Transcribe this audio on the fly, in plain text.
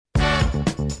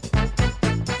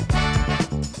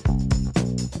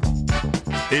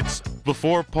It's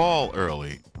before Paul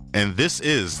early, and this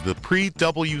is the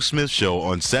Pre-W. Smith Show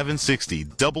on 760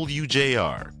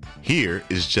 WJR. Here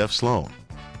is Jeff Sloan.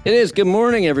 It is. Good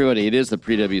morning, everybody. It is the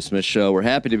Pre-W. Smith Show. We're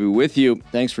happy to be with you.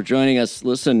 Thanks for joining us.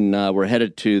 Listen, we're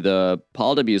headed to the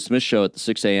Paul W. Smith Show at the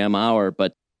 6 a.m. hour,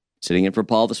 but sitting in for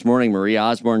Paul this morning, Marie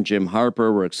Osborne, Jim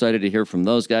Harper. We're excited to hear from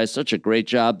those guys. Such a great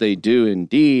job they do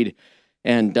indeed.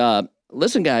 And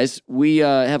listen, guys, we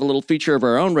have a little feature of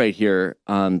our own right here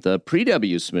on the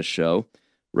Pre-W. Smith Show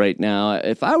right now.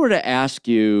 If I were to ask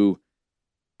you,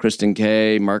 Kristen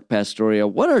Kay, Mark Pastoria,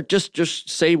 what are, just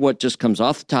say what just comes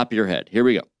off the top of your head. Here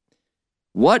we go.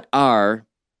 What are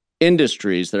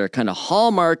industries that are kind of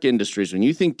hallmark industries? When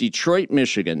you think Detroit,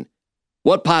 Michigan,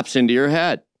 what pops into your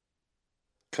head?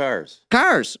 Cars.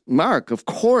 Cars. Mark, of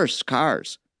course,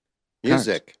 cars.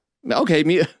 Music. Cars.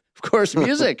 Okay, of course,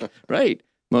 music. Right.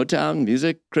 Motown,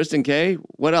 music. Kristen Kay,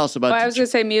 what else about I was going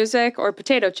to say music or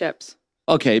potato chips.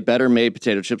 Okay, better made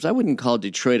potato chips. I wouldn't call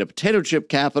Detroit a potato chip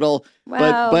capital,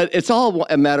 but it's all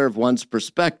a matter of one's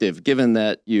perspective. Given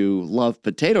that you love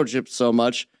potato chips so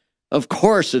much, of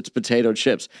course it's potato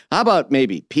chips. How about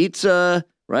maybe pizza,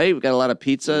 right? We've got a lot of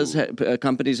pizzas,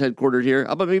 companies headquartered here.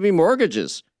 How about maybe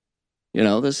mortgages? You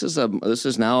know, this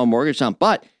is now a mortgage town.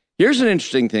 But here's an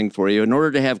interesting thing for you. In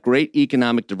order to have great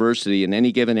economic diversity in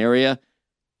any given area,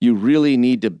 you really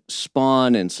need to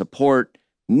spawn and support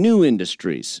new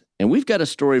industries. And we've got a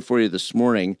story for you this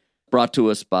morning brought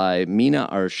to us by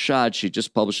Minnah Arshad. She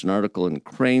just published an article in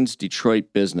Crain's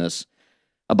Detroit Business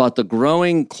about the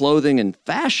growing clothing and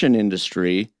fashion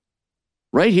industry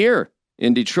right here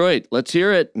in Detroit. Let's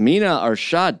hear it. Minnah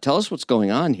Arshad, tell us what's going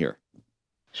on here.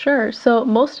 Sure. So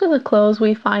most of the clothes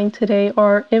we find today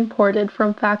are imported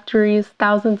from factories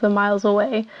thousands of miles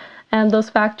away. And those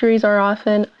factories are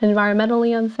often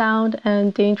environmentally unsound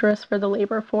and dangerous for the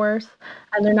labor force,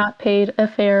 and they're not paid a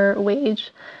fair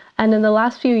wage. And in the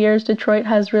last few years, Detroit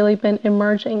has really been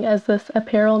emerging as this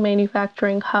apparel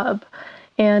manufacturing hub.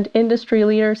 And industry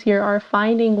leaders here are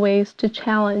finding ways to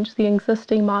challenge the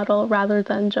existing model rather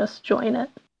than just join it.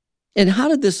 And how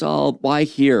did this all, why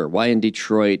here? Why in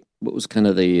Detroit? What was kind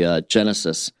of the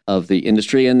genesis of the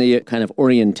industry and the kind of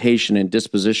orientation and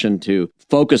disposition to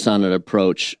focus on an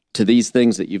approach to these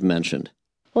things that you've mentioned?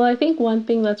 Well, I think one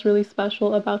thing that's really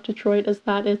special about Detroit is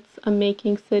that it's a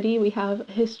making city. We have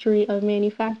a history of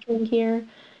manufacturing here.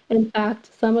 In fact,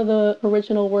 some of the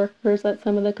original workers at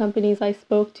some of the companies I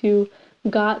spoke to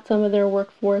got some of their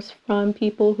workforce from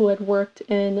people who had worked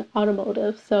in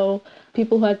automotive. So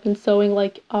people who had been sewing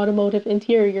like automotive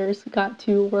interiors got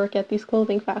to work at these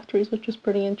clothing factories, which was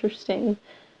pretty interesting.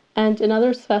 And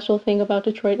another special thing about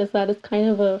Detroit is that it's kind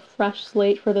of a fresh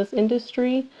slate for this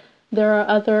industry. There are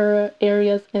other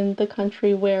areas in the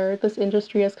country where this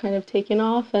industry has kind of taken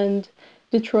off, and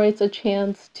Detroit's a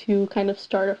chance to kind of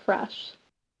start afresh.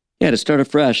 Yeah, to start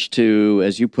afresh, to,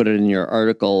 as you put it in your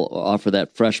article, offer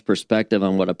that fresh perspective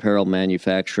on what apparel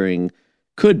manufacturing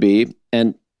could be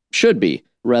and should be,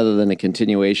 rather than a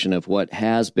continuation of what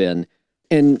has been.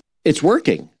 And it's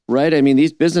working, right? I mean,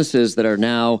 these businesses that are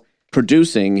now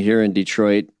producing here in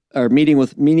Detroit are meeting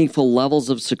with meaningful levels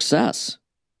of success.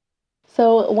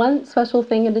 So one special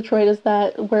thing in Detroit is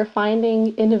that we're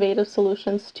finding innovative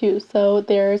solutions too. So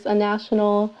there's a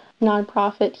national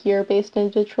nonprofit here based in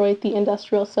Detroit, the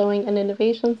Industrial Sewing and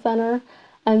Innovation Center.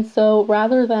 And so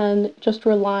rather than just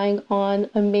relying on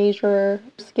a major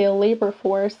scale labor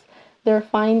force, they're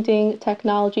finding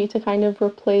technology to kind of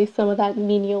replace some of that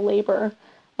menial labor.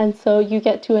 And so you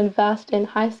get to invest in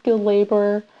high-skilled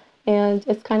labor, and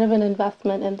it's kind of an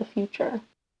investment in the future.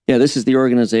 Yeah, this is the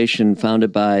organization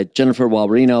founded by Jennifer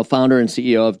Walrino, founder and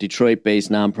CEO of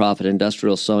Detroit-based nonprofit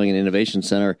Industrial Sewing and Innovation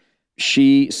Center.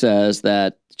 She says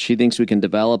that she thinks we can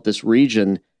develop this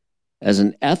region as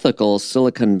an ethical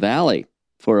Silicon Valley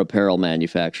for apparel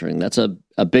manufacturing. That's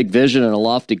a big vision and a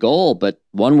lofty goal, but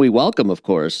one we welcome, of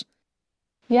course.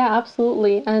 Yeah,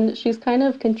 absolutely. And she's kind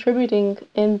of contributing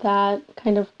in that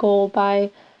kind of goal by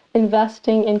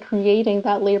investing in creating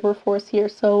that labor force here.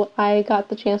 So I got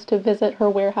the chance to visit her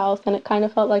warehouse, and it kind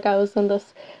of felt like I was in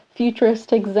this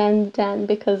futuristic Zen den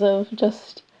because of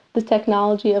just the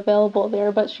technology available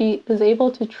there. But she is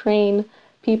able to train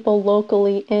people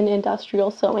locally in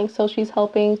industrial sewing. So she's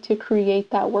helping to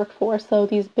create that workforce so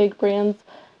these big brands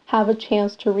have a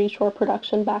chance to reshore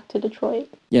production back to Detroit.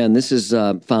 Yeah, and this is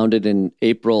founded in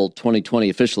April 2020,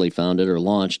 officially founded or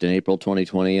launched in April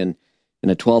 2020 in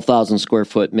a 12,000 square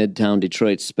foot Midtown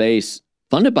Detroit space,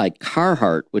 funded by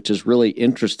Carhartt, which is really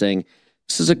interesting.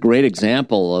 This is a great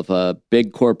example of a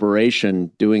big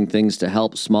corporation doing things to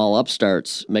help small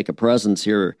upstarts make a presence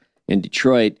here in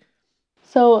Detroit.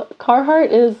 So Carhartt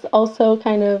is also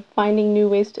kind of finding new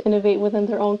ways to innovate within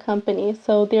their own company.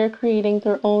 So they're creating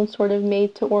their own sort of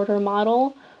made-to-order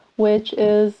model, which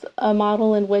is a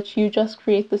model in which you just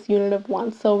create this unit of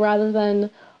one. So rather than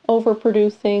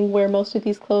overproducing, where most of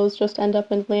these clothes just end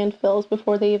up in landfills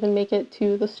before they even make it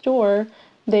to the store,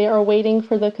 they are waiting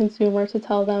for the consumer to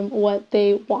tell them what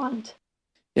they want.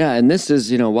 Yeah, and this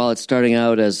is, while it's starting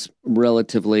out as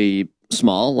relatively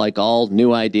small, like all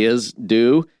new ideas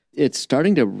do, it's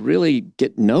starting to really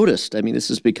get noticed. I mean, this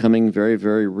is becoming very,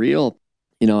 very real.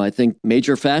 I think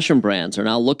major fashion brands are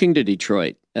now looking to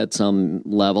Detroit at some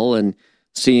level and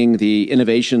seeing the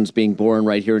innovations being born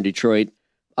right here in Detroit.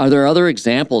 Are there other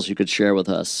examples you could share with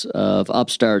us of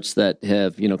upstarts that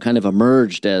have, kind of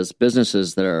emerged as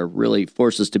businesses that are really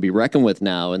forces to be reckoned with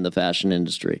now in the fashion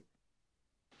industry?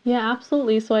 Yeah,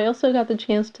 absolutely. So I also got the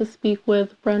chance to speak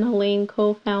with Brenna Lane,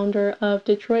 co-founder of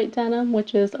Detroit Denim,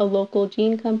 which is a local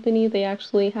jean company. They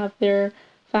actually have their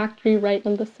factory right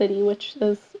in the city, which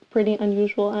is pretty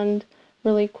unusual and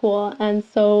really cool. And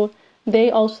so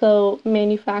they also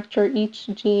manufacture each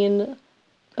jean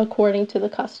according to the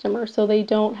customer. So they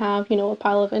don't have, a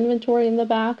pile of inventory in the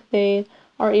back. They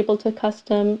are able to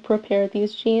custom prepare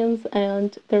these jeans,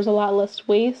 and there's a lot less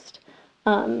waste.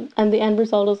 And the end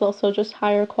result is also just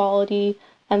higher quality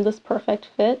and this perfect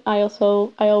fit. I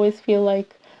always feel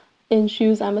like in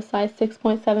shoes I'm a size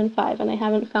 6.75, and I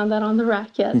haven't found that on the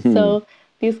rack yet. So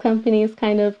these companies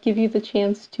kind of give you the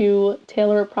chance to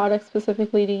tailor a product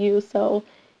specifically to you. So,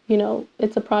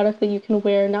 it's a product that you can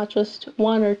wear not just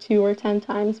 1 or 2 or 10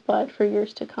 times, but for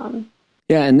years to come.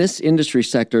 Yeah, and this industry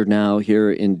sector now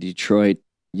here in Detroit,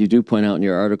 you do point out in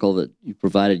your article that you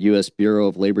provided U.S. Bureau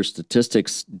of Labor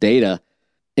Statistics data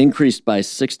increased by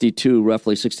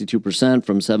roughly 62%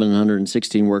 from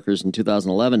 716 workers in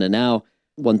 2011 to now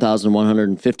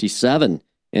 1,157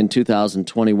 in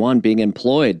 2021 being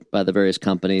employed by the various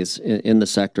companies in the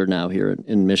sector now here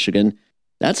in Michigan.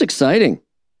 That's exciting.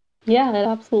 Yeah, it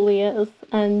absolutely is.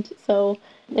 And so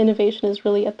innovation is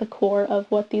really at the core of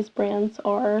what these brands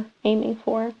are aiming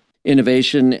for.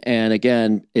 Innovation and,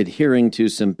 again, adhering to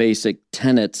some basic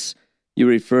tenets. You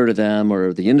refer to them,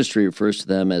 or the industry refers to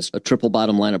them, as a triple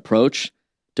bottom line approach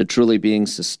to truly being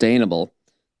sustainable.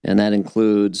 And that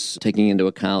includes taking into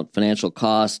account financial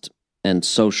cost and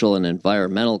social and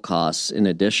environmental costs in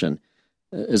addition.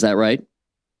 Is that right?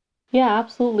 Yeah,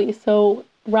 absolutely. So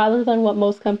rather than what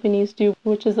most companies do,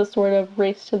 which is a sort of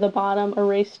race to the bottom, a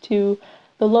race to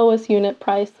the lowest unit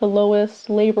price, the lowest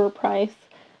labor price,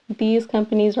 these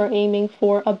companies are aiming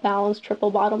for a balanced triple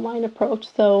bottom line approach.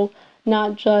 So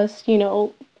not just,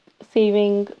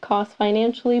 saving costs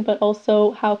financially, but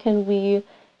also how can we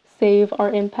save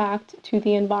our impact to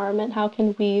the environment? How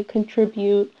can we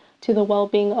contribute to the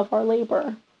well-being of our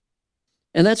labor?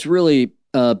 And that's really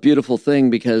a beautiful thing,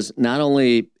 because not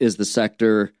only is the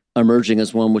sector emerging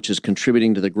as one which is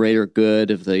contributing to the greater good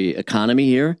of the economy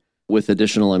here with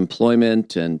additional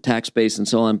employment and tax base and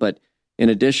so on, but in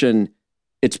addition,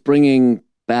 it's bringing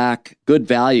back good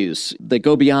values that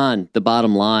go beyond the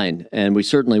bottom line. And we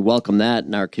certainly welcome that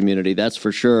in our community, that's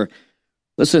for sure.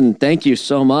 Listen, thank you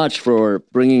so much for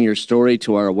bringing your story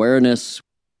to our awareness.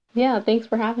 Yeah, thanks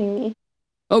for having me.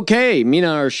 Okay,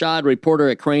 Minnah Arshad, reporter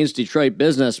at Crain's Detroit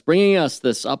Business, bringing us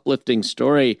this uplifting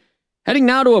story. Heading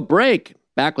now to a break.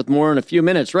 Back with more in a few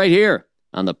minutes right here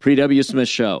on the Pre W. Smith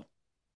Show.